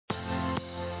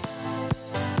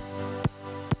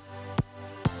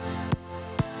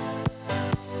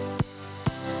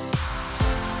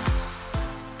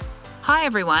Hi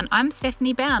everyone, I'm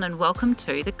Stephanie Bown and welcome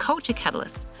to The Culture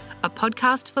Catalyst, a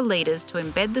podcast for leaders to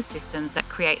embed the systems that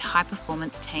create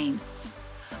high-performance teams.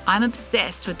 I'm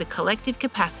obsessed with the collective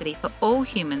capacity for all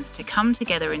humans to come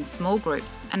together in small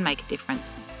groups and make a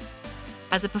difference.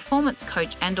 As a performance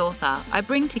coach and author, I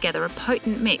bring together a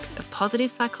potent mix of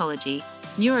positive psychology,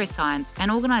 neuroscience,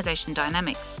 and organisation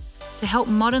dynamics to help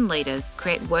modern leaders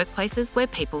create workplaces where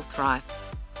people thrive.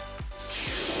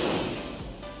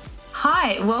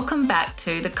 Hi, welcome back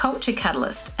to The Culture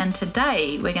Catalyst, and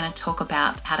today we're going to talk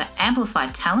about how to amplify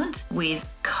talent with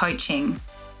coaching.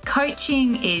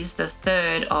 Coaching is the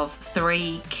third of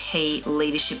three key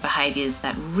leadership behaviours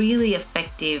that really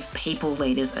effective people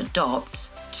leaders adopt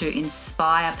to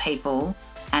inspire people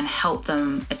and help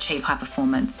them achieve high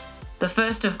performance. The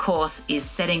first, of course, is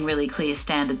setting really clear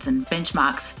standards and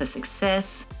benchmarks for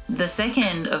success. The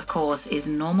second, of course, is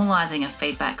normalising a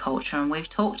feedback culture, and we've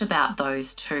talked about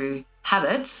those two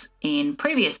habits in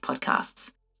previous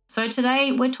podcasts. So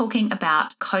today we're talking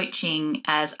about coaching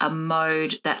as a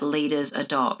mode that leaders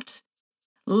adopt.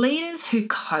 Leaders who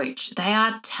coach, they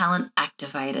are talent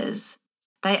activators.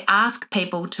 They ask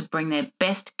people to bring their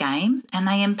best game and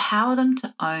they empower them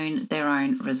to own their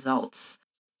own results.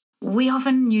 We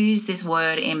often use this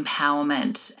word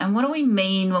empowerment. And what do we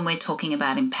mean when we're talking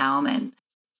about empowerment?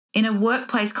 In a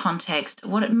workplace context,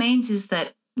 what it means is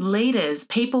that leaders,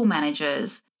 people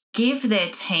managers, give their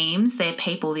teams, their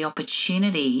people, the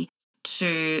opportunity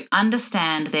to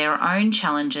understand their own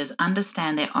challenges,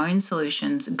 understand their own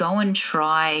solutions, go and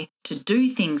try to do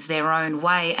things their own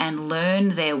way and learn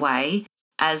their way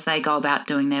as they go about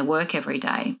doing their work every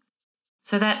day.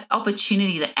 So that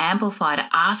opportunity to amplify, to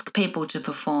ask people to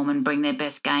perform and bring their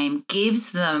best game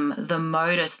gives them the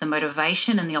modus, the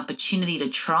motivation and the opportunity to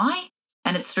try.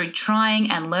 And it's through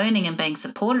trying and learning and being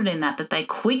supported in that they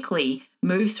quickly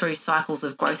move through cycles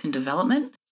of growth and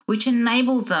development, which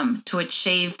enable them to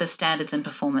achieve the standards and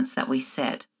performance that we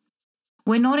set.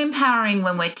 We're not empowering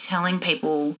when we're telling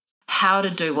people how to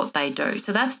do what they do.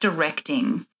 So that's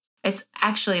directing. It's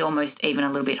actually almost even a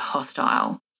little bit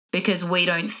hostile because we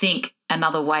don't think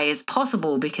another way is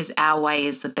possible because our way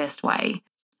is the best way.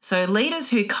 So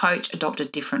leaders who coach adopt a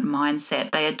different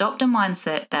mindset. They adopt a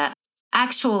mindset that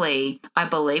actually, I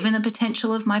believe in the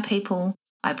potential of my people.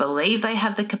 I believe they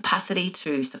have the capacity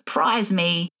to surprise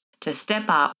me, to step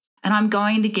up, and I'm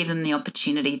going to give them the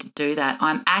opportunity to do that.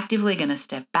 I'm actively going to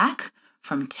step back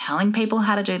from telling people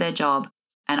how to do their job,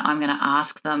 and I'm going to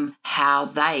ask them how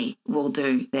they will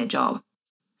do their job.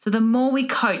 So the more we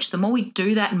coach, the more we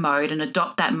do that mode and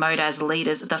adopt that mode as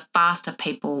leaders, the faster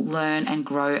people learn and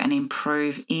grow and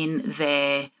improve in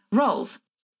their roles.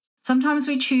 Sometimes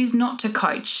we choose not to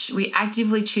coach. We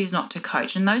actively choose not to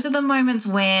coach. And those are the moments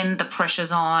when the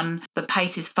pressure's on, the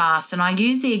pace is fast. And I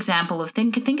use the example of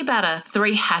think about a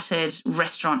three-hatted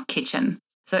restaurant kitchen.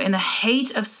 So in the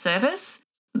heat of service,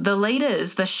 the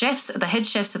leaders, the chefs, the head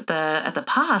chefs at the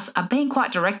pass are being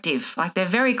quite directive. Like they're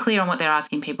very clear on what they're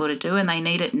asking people to do and they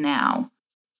need it now.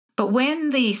 But when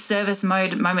the service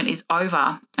moment is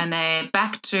over and they're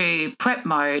back to prep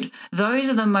mode,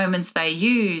 those are the moments they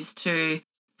use to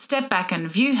step back and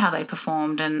view how they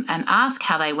performed and ask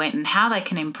how they went and how they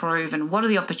can improve and what are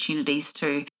the opportunities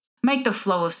to make the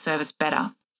flow of service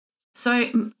better.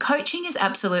 So coaching is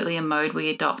absolutely a mode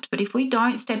we adopt, but if we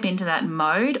don't step into that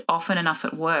mode often enough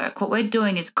at work, what we're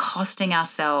doing is costing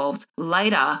ourselves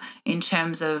later in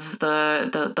terms of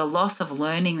the loss of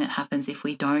learning that happens if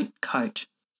we don't coach.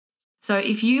 So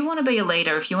if you want to be a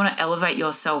leader, if you want to elevate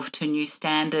yourself to new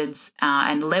standards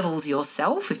and levels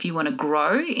yourself, if you want to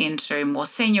grow into more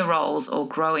senior roles or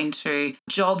grow into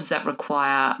jobs that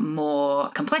require more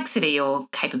complexity or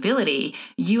capability,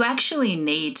 you actually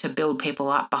need to build people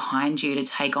up behind you to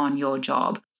take on your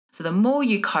job. So the more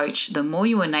you coach, the more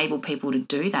you enable people to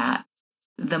do that,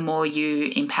 the more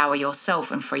you empower yourself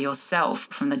and free yourself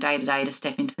from the day-to-day to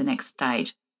step into the next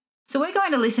stage. So we're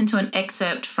going to listen to an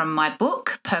excerpt from my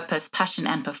book, Purpose, Passion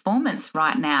and Performance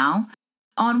right now,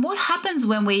 on what happens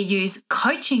when we use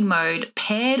coaching mode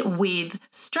paired with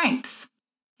strengths.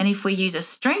 And if we use a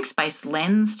strengths-based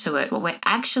lens to it, what we're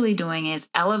actually doing is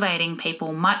elevating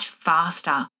people much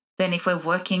faster than if we're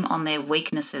working on their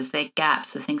weaknesses, their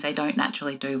gaps, the things they don't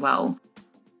naturally do well.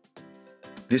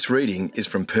 This reading is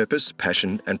from Purpose,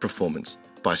 Passion and Performance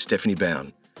by Stephanie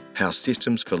Bown. How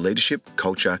systems for leadership,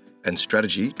 culture and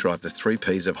strategy drive the 3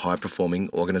 Ps of high-performing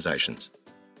organisations.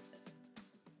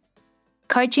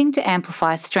 Coaching to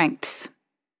amplify strengths.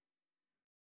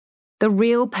 The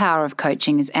real power of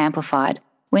coaching is amplified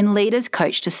when leaders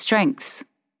coach to strengths.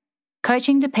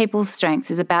 Coaching to people's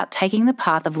strengths is about taking the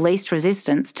path of least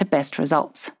resistance to best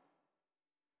results.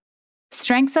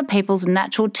 Strengths are people's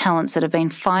natural talents that have been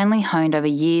finely honed over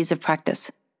years of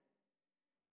practice.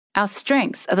 Our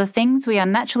strengths are the things we are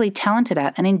naturally talented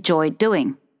at and enjoy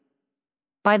doing.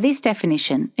 By this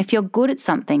definition, if you're good at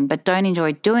something but don't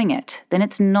enjoy doing it, then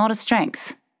it's not a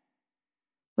strength.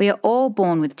 We are all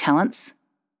born with talents,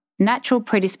 natural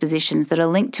predispositions that are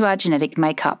linked to our genetic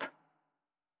makeup.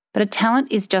 But a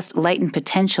talent is just latent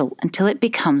potential until it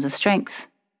becomes a strength.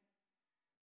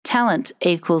 Talent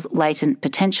equals latent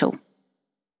potential.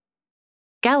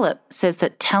 Gallup says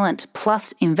that talent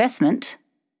plus investment,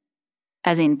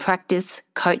 as in practice,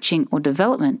 coaching, or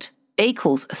development,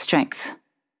 equals a strength.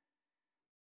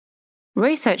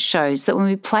 Research shows that when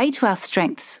we play to our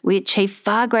strengths, we achieve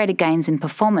far greater gains in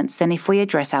performance than if we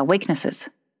address our weaknesses.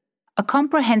 A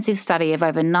comprehensive study of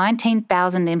over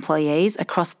 19,000 employees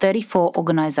across 34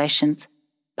 organisations,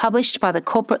 published by the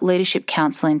Corporate Leadership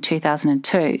Council in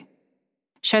 2002,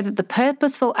 showed that the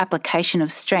purposeful application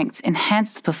of strengths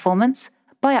enhances performance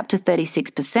by up to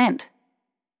 36%.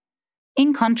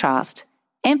 In contrast,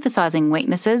 emphasising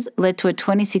weaknesses led to a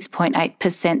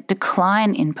 26.8%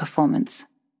 decline in performance.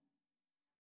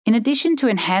 In addition to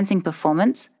enhancing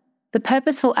performance, the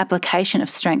purposeful application of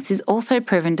strengths is also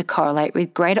proven to correlate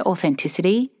with greater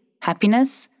authenticity,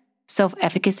 happiness,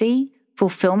 self-efficacy,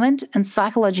 fulfillment, and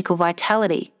psychological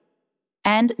vitality,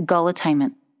 and goal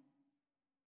attainment.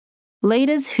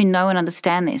 Leaders who know and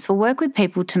understand this will work with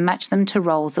people to match them to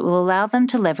roles that will allow them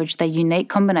to leverage their unique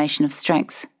combination of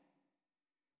strengths.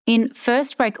 In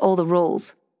First Break All the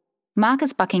Rules,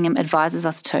 Marcus Buckingham advises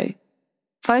us to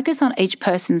focus on each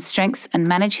person's strengths and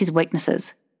manage his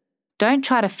weaknesses. Don't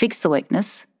try to fix the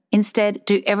weakness. Instead,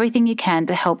 do everything you can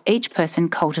to help each person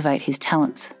cultivate his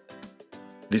talents.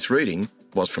 This reading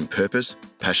was from Purpose,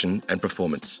 Passion and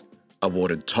Performance,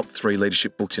 awarded top 3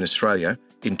 leadership books in Australia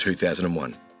in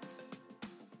 2001.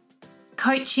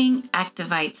 Coaching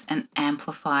activates and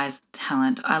amplifies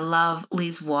talent. I love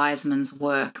Liz Wiseman's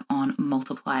work on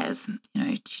multipliers.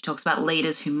 She talks about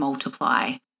leaders who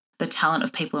multiply the talent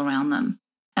of people around them.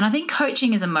 And I think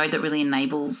coaching is a mode that really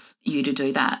enables you to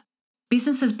do that.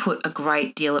 Businesses put a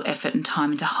great deal of effort and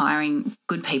time into hiring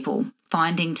good people,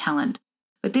 finding talent,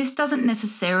 but this doesn't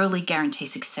necessarily guarantee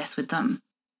success with them.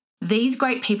 These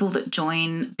great people that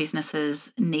join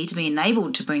businesses need to be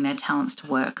enabled to bring their talents to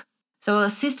work. So a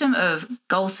system of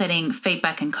goal setting,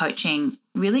 feedback and coaching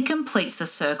really completes the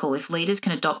circle. If leaders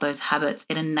can adopt those habits,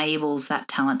 it enables that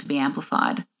talent to be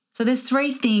amplified. So there's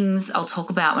 3 things I'll talk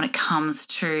about when it comes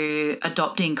to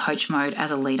adopting coach mode as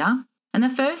a leader. And the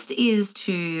first is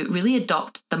to really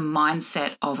adopt the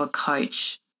mindset of a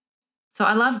coach. So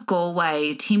I love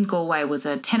Galway. Tim Galway was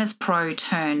a tennis pro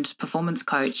turned performance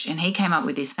coach, and he came up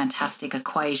with this fantastic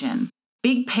equation.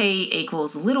 Big P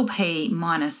equals little p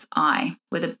minus I,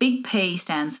 where the big P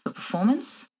stands for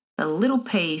performance, the little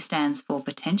p stands for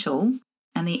potential,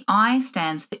 and the I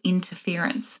stands for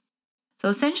interference. So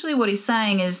essentially what he's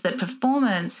saying is that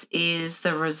performance is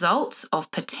the result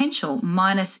of potential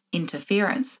minus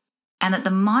interference, and that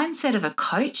the mindset of a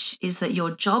coach is that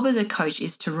your job as a coach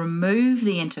is to remove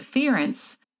the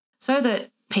interference so that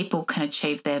people can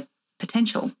achieve their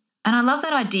potential. And I love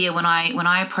that idea when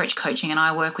I approach coaching and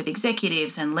I work with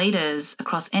executives and leaders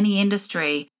across any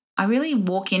industry. I really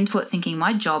walk into it thinking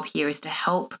my job here is to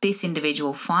help this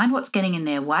individual find what's getting in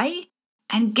their way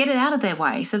and get it out of their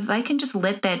way so that they can just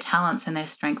let their talents and their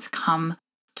strengths come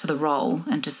to the role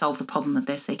and to solve the problem that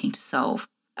they're seeking to solve.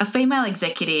 A female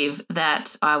executive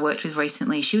that I worked with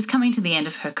recently, she was coming to the end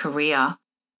of her career.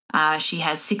 She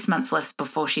has 6 months left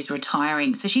before she's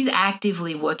retiring. So she's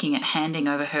actively working at handing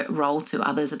over her role to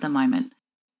others at the moment.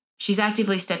 She's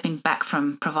actively stepping back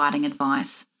from providing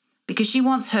advice because she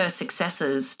wants her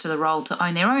successors to the role to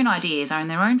own their own ideas, own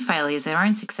their own failures, their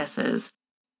own successes.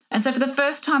 And so for the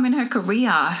first time in her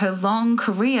career, her long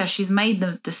career, she's made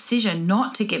the decision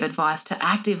not to give advice, to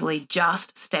actively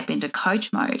just step into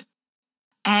coach mode.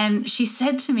 And she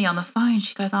said to me on the phone,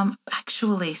 she goes, I'm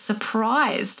actually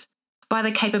surprised by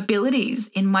the capabilities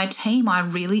in my team. I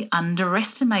really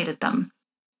underestimated them.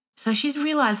 So she's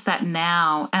realized that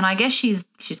now, and I guess she's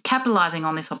capitalizing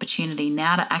on this opportunity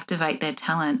now to activate their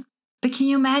talent. But can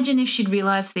you imagine if she'd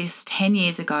realized this 10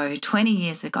 years ago, 20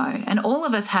 years ago, and all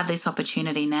of us have this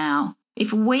opportunity now.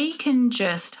 If we can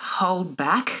just hold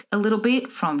back a little bit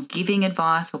from giving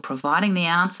advice or providing the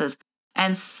answers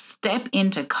and step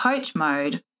into coach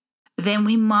mode, then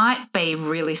we might be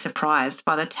really surprised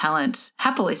by the talent,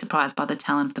 happily surprised by the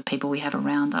talent of the people we have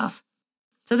around us.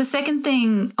 So the second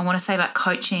thing I want to say about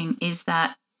coaching is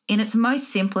that in its most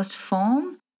simplest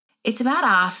form, it's about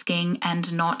asking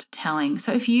and not telling.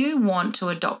 So if you want to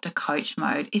adopt a coach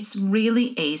mode, it's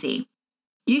really easy.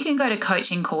 You can go to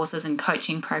coaching courses and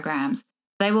coaching programs.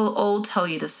 They will all tell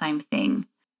you the same thing.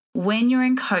 When you're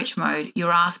in coach mode,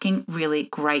 you're asking really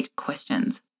great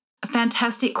questions. A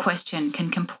fantastic question can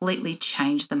completely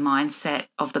change the mindset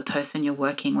of the person you're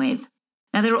working with.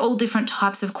 Now, there are all different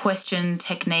types of question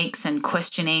techniques and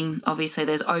questioning. Obviously,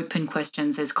 there's open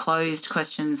questions, there's closed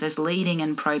questions, there's leading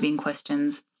and probing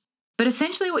questions. But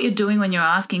essentially what you're doing when you're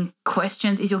asking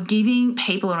questions is you're giving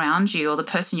people around you or the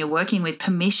person you're working with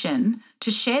permission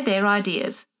to share their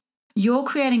ideas. You're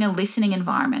creating a listening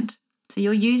environment. So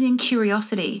you're using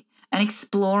curiosity and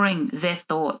exploring their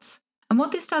thoughts. And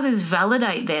what this does is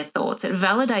validate their thoughts. It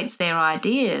validates their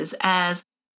ideas as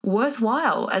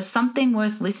worthwhile, as something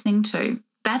worth listening to.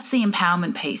 That's the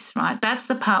empowerment piece, right? That's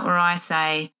the part where I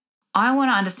say, I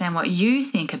want to understand what you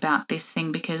think about this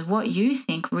thing because what you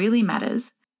think really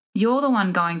matters. You're the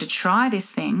one going to try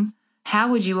this thing. How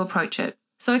would you approach it?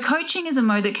 So coaching is a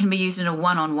mode that can be used in a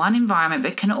one-on-one environment,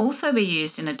 but can also be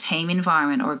used in a team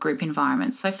environment or a group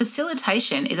environment. So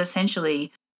facilitation is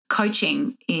essentially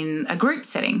coaching in a group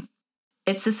setting.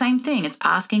 It's the same thing. It's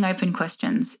asking open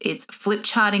questions. It's flip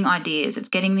charting ideas. It's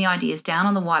getting the ideas down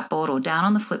on the whiteboard or down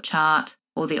on the flip chart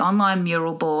or the online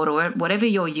mural board or whatever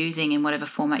you're using in whatever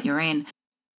format you're in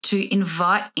to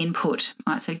invite input,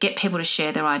 right? So get people to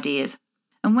share their ideas.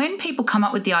 And when people come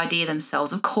up with the idea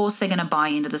themselves, of course, they're going to buy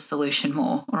into the solution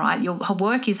more, all right? Your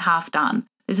work is half done.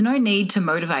 There's no need to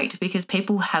motivate because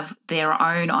people have their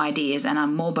own ideas and are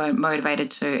more motivated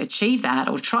to achieve that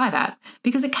or try that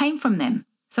because it came from them.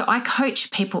 So I coach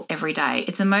people every day.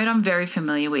 It's a mode I'm very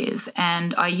familiar with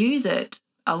and I use it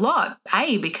a lot,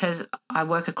 because I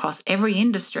work across every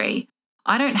industry.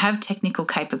 I don't have technical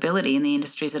capability in the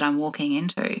industries that I'm walking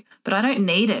into, but I don't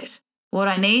need it. What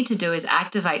I need to do is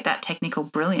activate that technical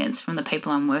brilliance from the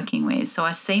people I'm working with. So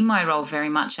I see my role very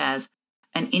much as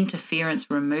an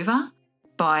interference remover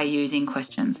by using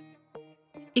questions.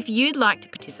 If you'd like to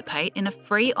participate in a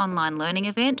free online learning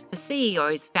event for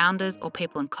CEOs, founders, or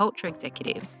people and culture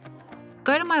executives,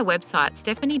 go to my website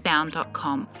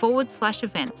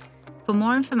stephaniebound.com/events for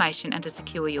more information and to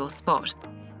secure your spot.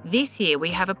 This year, we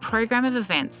have a program of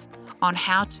events on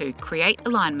how to create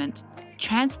alignment,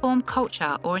 transform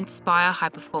culture, or inspire high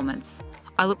performance.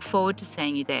 I look forward to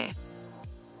seeing you there.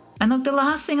 And look, the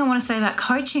last thing I want to say about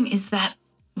coaching is that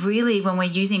really when we're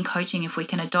using coaching, if we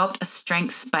can adopt a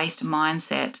strengths-based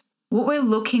mindset, what we're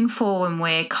looking for when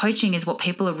we're coaching is what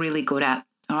people are really good at,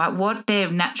 all right? What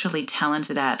they're naturally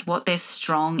talented at, what they're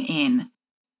strong in,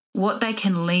 what they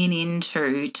can lean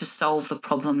into to solve the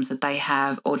problems that they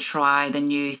have or try the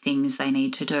new things they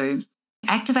need to do.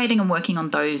 Activating and working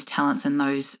on those talents and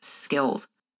those skills.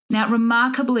 Now,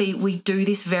 remarkably, we do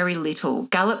this very little.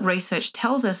 Gallup research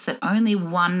tells us that only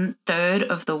 1/3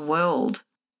 of the world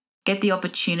get the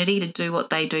opportunity to do what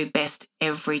they do best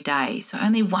every day. So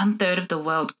only 1/3 of the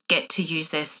world get to use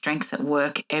their strengths at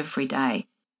work every day.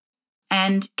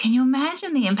 And can you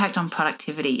imagine the impact on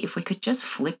productivity if we could just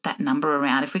flip that number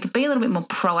around, if we could be a little bit more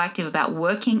proactive about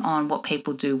working on what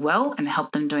people do well and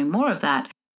help them doing more of that,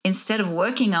 instead of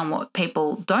working on what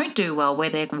people don't do well, where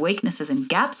their weaknesses and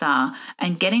gaps are,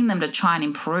 and getting them to try and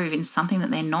improve in something that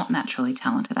they're not naturally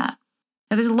talented at.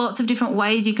 Now, there's lots of different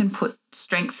ways you can put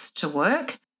strengths to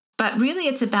work, but really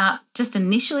it's about just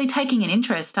initially taking an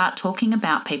interest, start talking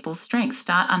about people's strengths,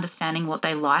 start understanding what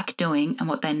they like doing and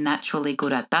what they're naturally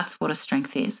good at. That's what a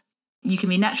strength is. You can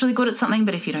be naturally good at something,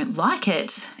 but if you don't like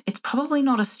it, it's probably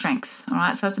not a strength, all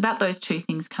right? So it's about those two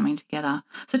things coming together.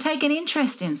 So take an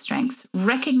interest in strengths,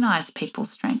 recognize people's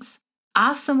strengths,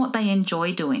 ask them what they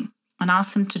enjoy doing, and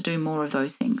ask them to do more of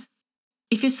those things.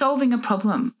 If you're solving a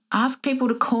problem, ask people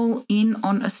to call in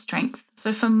on a strength.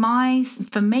 So for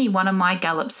me, one of my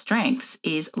Gallup strengths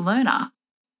is learner.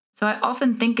 So I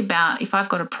often think about if I've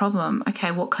got a problem,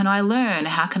 okay, what can I learn?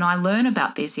 How can I learn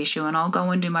about this issue? And I'll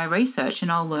go and do my research and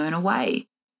I'll learn away.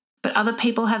 But other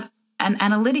people have an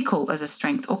analytical as a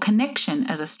strength or connection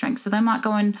as a strength. So they might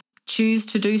go and choose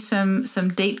to do some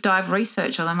deep dive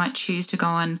research, or they might choose to go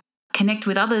and connect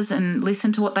with others and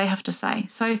listen to what they have to say.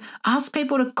 So ask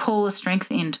people to call a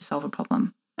strength in to solve a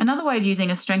problem. Another way of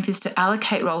using a strength is to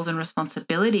allocate roles and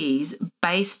responsibilities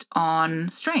based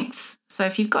on strengths. So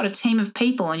if you've got a team of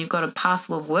people and you've got a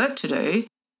parcel of work to do,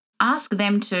 ask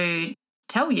them to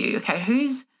tell you, okay,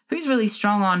 who's really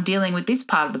strong on dealing with this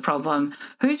part of the problem,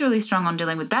 who's really strong on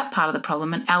dealing with that part of the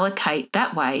problem, and allocate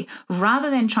that way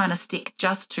rather than trying to stick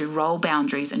just to role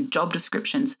boundaries and job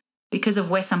descriptions because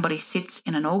of where somebody sits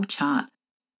in an org chart.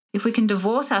 If we can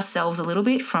divorce ourselves a little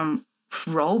bit from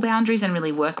role boundaries and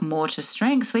really work more to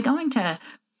strengths, we're going to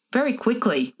very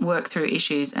quickly work through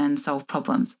issues and solve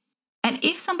problems. And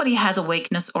if somebody has a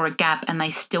weakness or a gap and they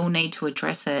still need to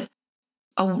address it,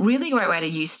 A really great way to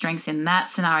use strengths in that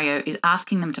scenario is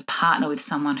asking them to partner with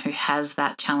someone who has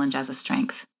that challenge as a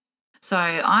strength. So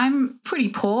I'm pretty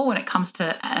poor when it comes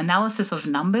to analysis of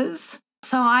numbers.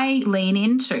 So I lean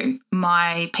into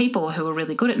my people who are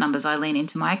really good at numbers. I lean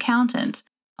into my accountant.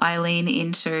 I lean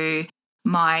into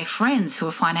my friends who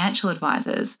are financial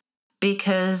advisors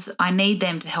because I need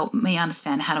them to help me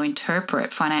understand how to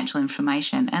interpret financial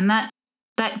information. And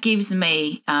that gives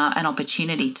me an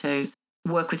opportunity to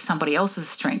work with somebody else's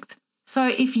strength. So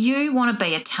if you want to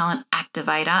be a talent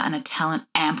activator and a talent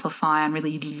amplifier and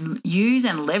really use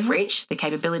and leverage the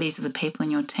capabilities of the people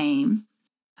in your team,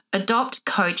 adopt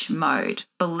coach mode,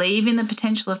 believe in the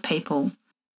potential of people,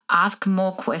 ask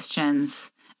more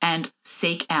questions, and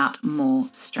seek out more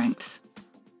strengths.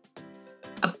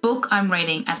 A book I'm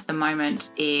reading at the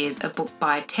moment is a book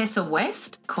by Tessa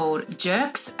West called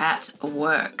Jerks at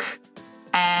Work.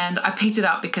 And I picked it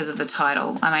up because of the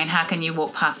title. I mean, how can you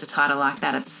walk past a title like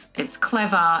that? It's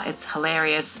clever, it's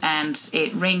hilarious, and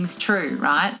it rings true,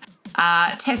 right?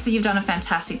 Tessa, you've done a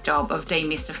fantastic job of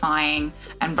demystifying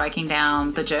and breaking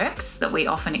down the jerks that we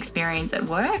often experience at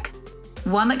work.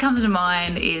 One that comes to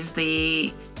mind is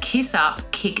the kiss up,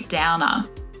 kick downer.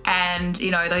 And,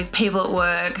 those people at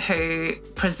work who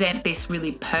present this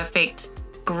really perfect,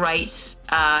 great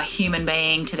human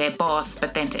being to their boss,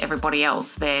 but then to everybody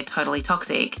else, they're totally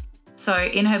toxic. So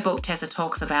in her book, Tessa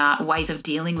talks about ways of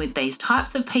dealing with these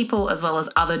types of people as well as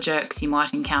other jerks you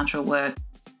might encounter at work.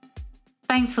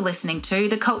 Thanks for listening to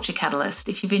The Culture Catalyst.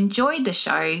 If you've enjoyed the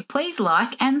show, please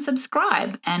like and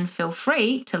subscribe and feel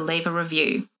free to leave a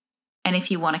review. And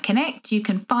if you want to connect, you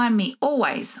can find me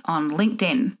always on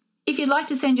LinkedIn. If you'd like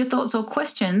to send your thoughts or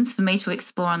questions for me to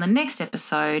explore on the next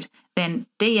episode, then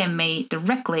DM me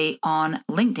directly on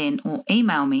LinkedIn or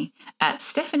email me at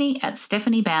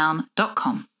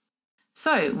stephanie@stephaniebown.com.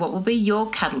 So, what will be your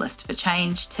catalyst for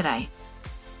change today?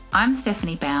 I'm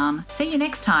Stephanie Bown. See you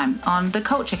next time on The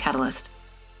Culture Catalyst.